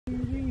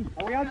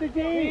Stay on the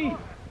D!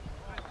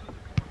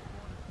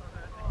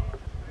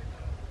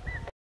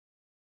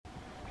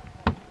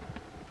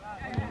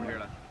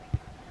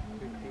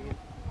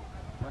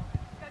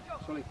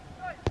 Sully.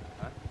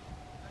 Huh?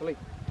 Sully.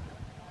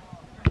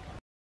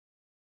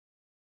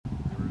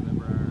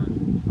 Remember our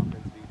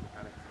top-end speed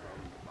mechanics from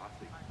last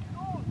week?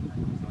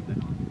 Sunday?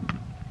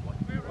 What?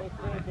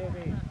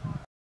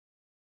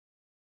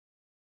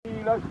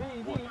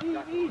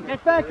 Get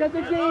back on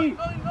the D!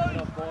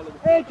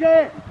 AJ!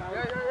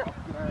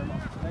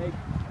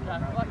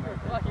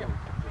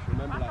 Just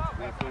remember that,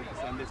 we'll focus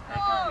on this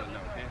part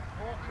now, okay?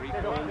 3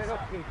 points, line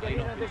up in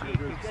 2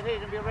 groups,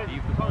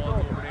 leave the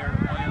balls over there a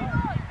while,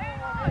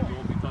 and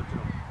don't be touching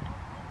them.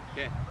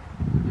 Okay.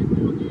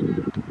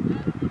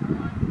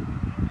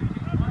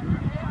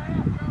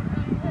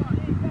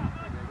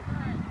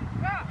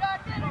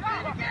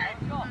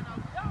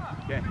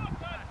 Okay,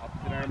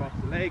 opposite arm,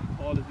 opposite leg,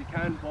 ball as you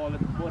can, ball at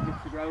the foot,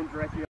 hits the ground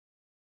directly.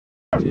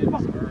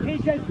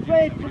 TJ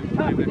straight to the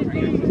top of the D!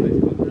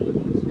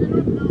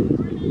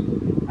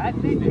 That's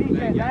it, TJ,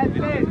 that's it!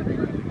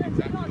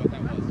 Exactly what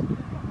that was.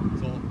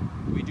 So,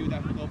 we do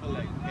that double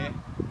leg, okay?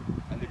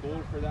 And the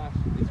goal for that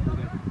is for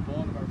the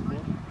ball of our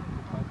foot to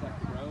contact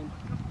the ground.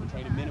 We're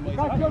trying to minimise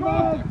the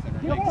contacts and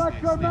our legs stay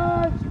still.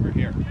 So we're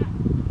here.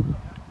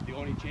 The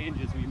only change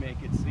is we make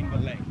it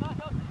single leg.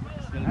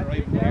 Still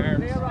driving the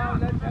arms. I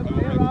want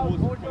my toes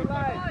to point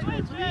back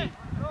towards me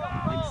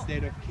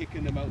instead of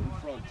kicking them out in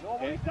front,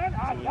 okay?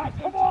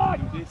 So when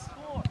we do this,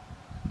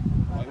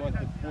 I want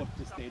the foot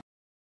to stay.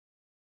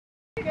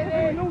 Right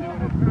or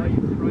left.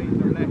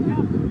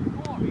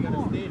 We're going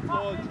to stay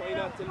tall, try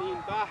not to lean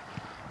back.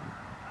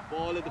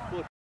 Ball of the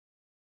foot.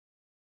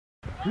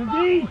 D!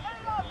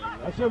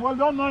 I said, well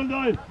done,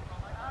 Niall.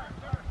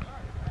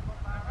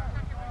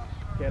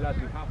 Okay, lads,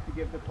 we have to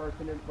give the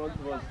person in front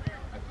of us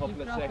a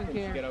couple of seconds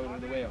to get out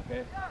of the way,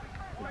 okay?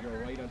 Because you're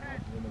right on top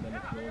of them and then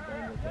it slows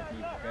down your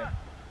technique, okay?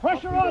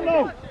 Pressure on,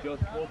 though!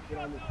 Just focus it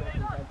on the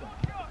second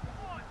contact.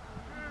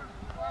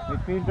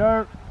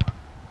 Midfielder.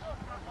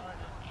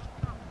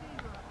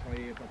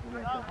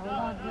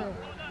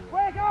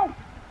 Where go!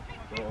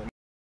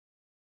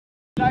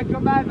 Inside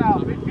your man now.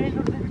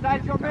 Midfielder's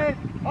inside your mid.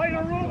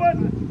 Highland Ruben!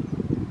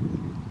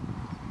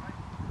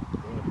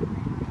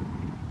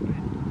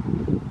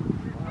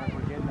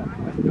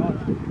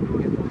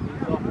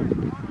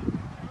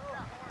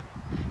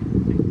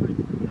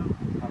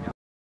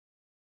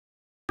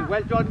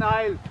 Well done,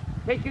 Niall.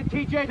 Take it,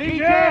 TJ.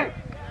 TJ!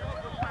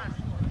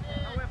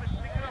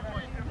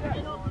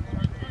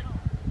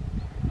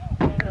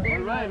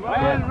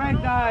 Well read,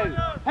 Niall.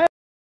 Hey,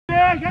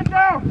 yeah, get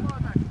down!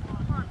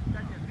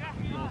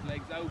 Those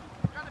legs out.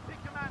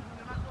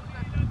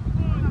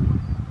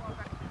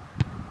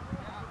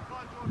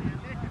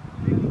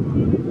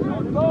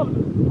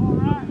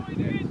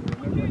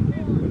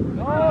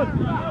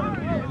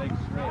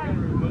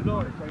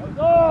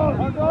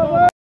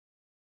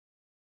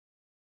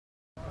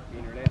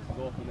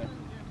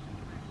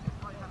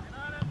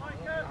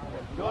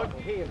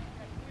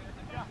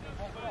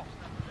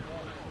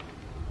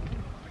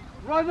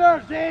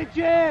 Runners, AJ!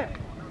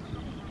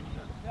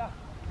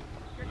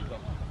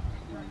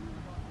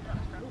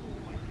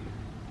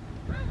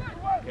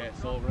 Okay,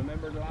 so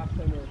remember the last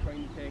time we were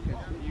trying to take a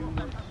few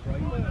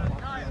strides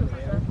on the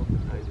air.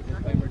 This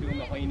time we're doing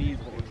the high knees,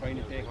 but we're trying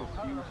to take a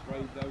few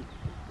strides out.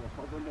 We're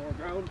covering more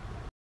ground.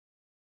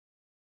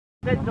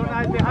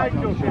 Behind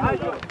you.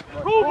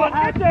 Ruben,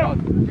 get there!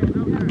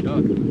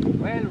 Done.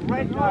 Well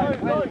read,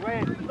 well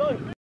read.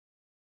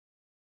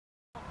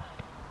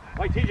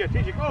 Right, TJ,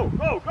 go!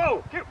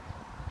 Keep.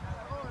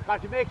 Got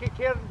to make it,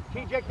 Kieran.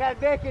 TJ can't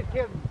make it,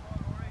 Kieran.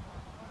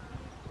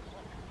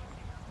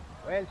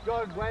 Well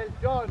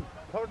done.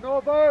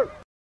 Turnover.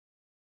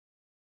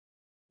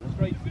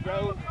 Strikes the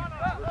ground.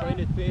 We're trying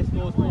to face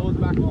those toes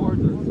back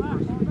towards us.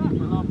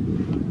 Off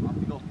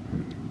you go.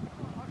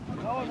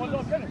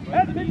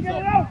 Get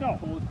it out now.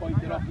 Toes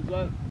pointed up as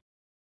well.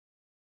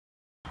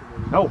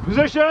 No,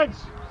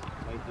 positions.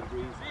 90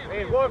 degrees.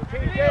 Hey, work,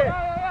 TJ.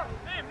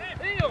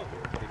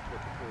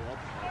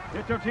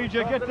 Get there, TJ,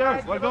 get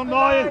there. Well done,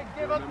 Niall.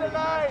 Give up the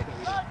line.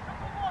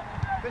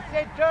 The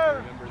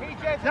centre.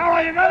 TJ.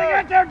 Darragh, you gotta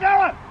get there,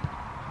 Darragh.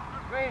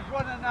 Great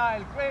running,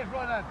 Niall. Great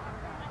running.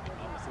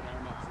 Opposite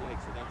arm, opposite leg.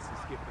 So that's the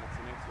skip. That's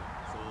the next one.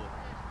 So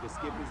the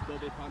skip is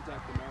double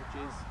contact. The march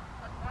is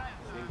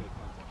single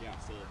contact. Yeah.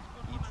 So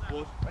each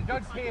foot. Well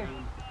done,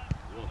 Keane.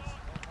 Once.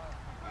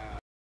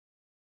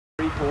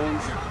 3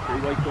 cones,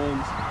 3 white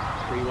cones,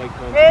 3 white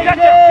cones. Hey, get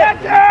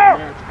there!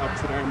 March,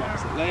 opposite arm,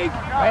 opposite leg.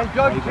 Well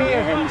done, right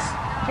Keane. arms.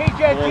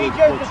 TJ,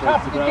 the top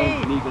of the knee.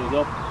 The knee goes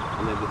up,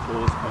 and then the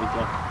toes point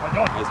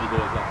up as he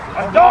goes up. So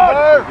well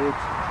done!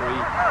 Groups, 3,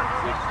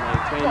 6,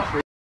 9, 10,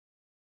 3.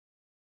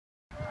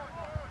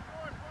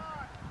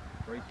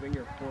 Right, swing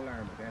your full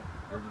arm, okay?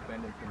 You're just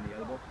bending from the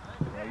elbow,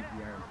 drive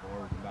the arm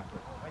forward and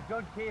backwards. Well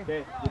done, Keane.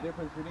 Okay, the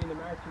difference between the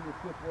march and the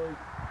skip was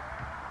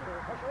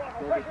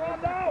Pressure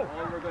on now!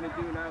 all we're going to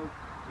do now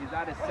is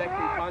add a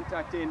second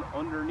contact in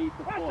underneath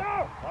the foot.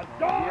 Well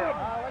done!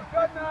 Well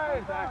done,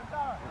 Niall.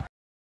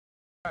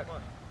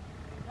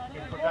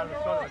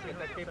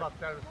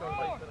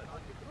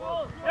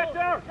 Get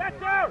there! Get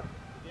there!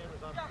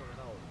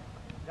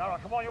 Yara,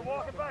 come on, you're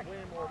walking back.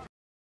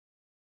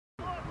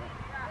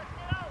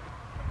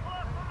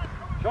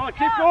 Sean,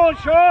 keep going,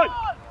 Sean!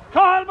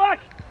 Cahill back!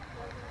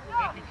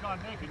 Make it, Sean,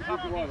 make it.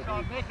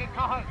 Sean, make it,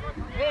 Cahill.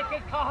 Make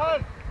it,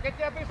 Cahill. Get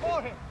there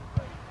before him.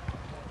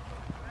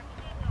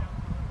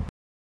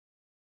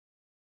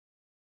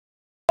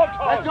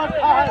 Let's go,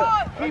 Cahill.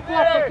 Keep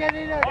up, get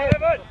in there.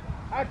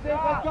 That's it,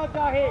 let's go,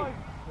 Dahi.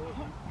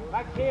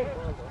 Back here.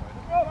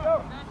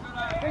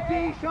 The D,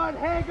 Sean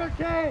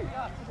Haggerty.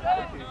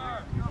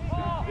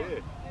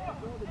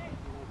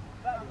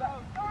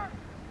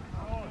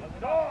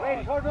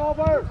 Wait, turn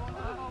over.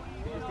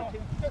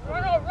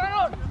 Run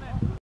on.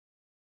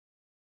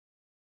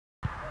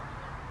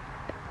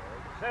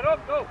 Set up,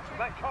 go.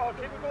 Back, Carl,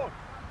 keep it going.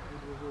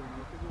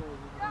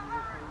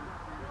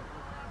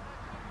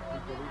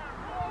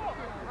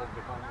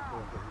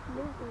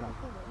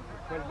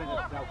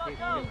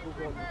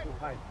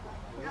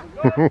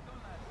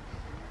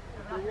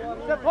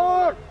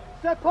 Support!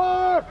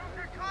 Support!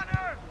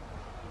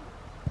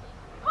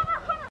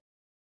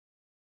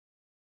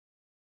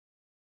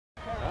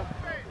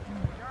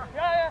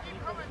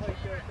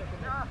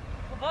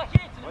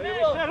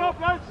 Set up,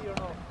 lads!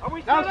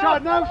 No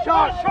shot! No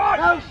shot!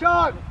 No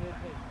shot!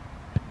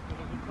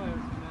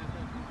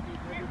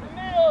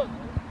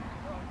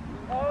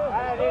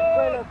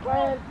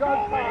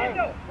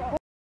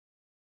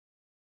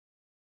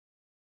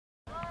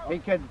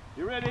 Lincoln,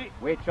 you ready?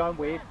 Wait, Sean,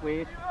 wait.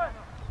 Wait,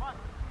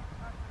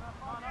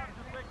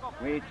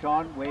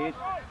 Sean, wait.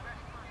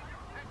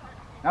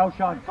 Now,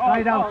 Sean,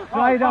 stride out,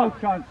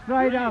 Sean,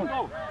 stride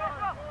out.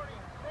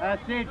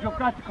 That's it, you've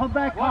got to come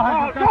back,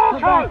 Cahill, you've got to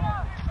come back.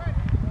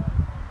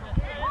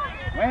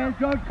 Well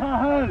done,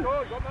 Cahill.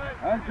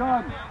 Well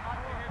done.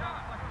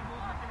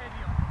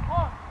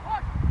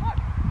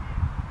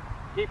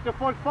 Keep the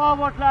full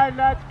forward line,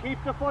 lads,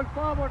 keep the full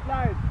forward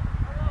line.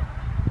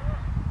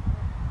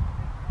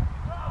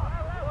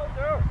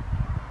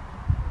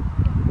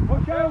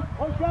 Push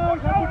out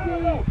of the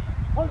D!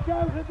 Push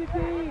out of the D!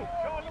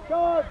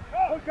 Sean,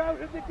 push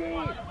out of the D!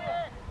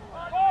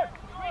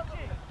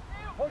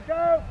 Push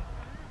out!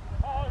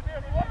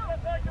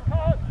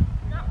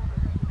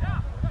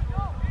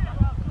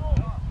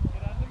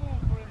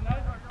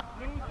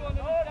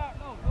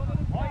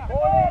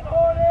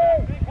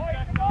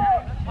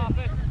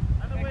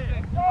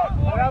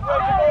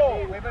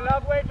 We have a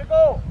long way to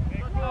go!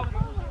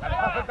 And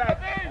pop it back.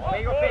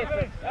 Where your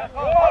faces.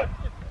 Well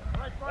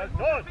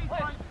done.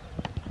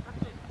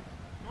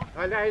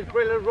 And that is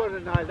brilliant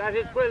running now. That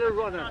is brilliant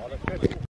running.